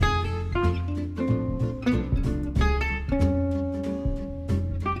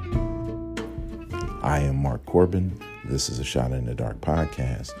I am Mark Corbin. This is a Shot in the Dark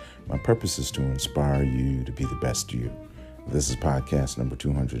podcast. My purpose is to inspire you to be the best you. This is podcast number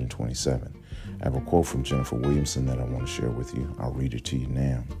 227. I have a quote from Jennifer Williamson that I want to share with you. I'll read it to you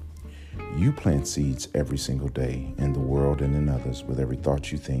now. You plant seeds every single day in the world and in others with every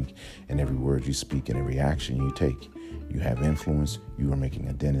thought you think and every word you speak and every action you take. You have influence, you are making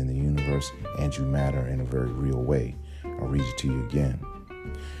a dent in the universe, and you matter in a very real way. I'll read it to you again.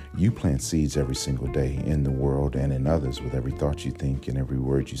 You plant seeds every single day in the world and in others with every thought you think and every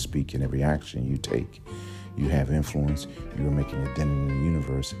word you speak and every action you take. You have influence, you are making a dent in the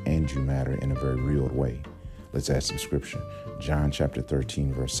universe, and you matter in a very real way. Let's add some scripture. John chapter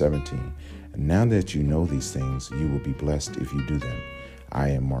 13, verse 17. And now that you know these things, you will be blessed if you do them. I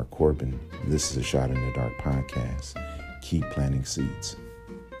am Mark Corbin. This is a Shot in the Dark podcast. Keep planting seeds.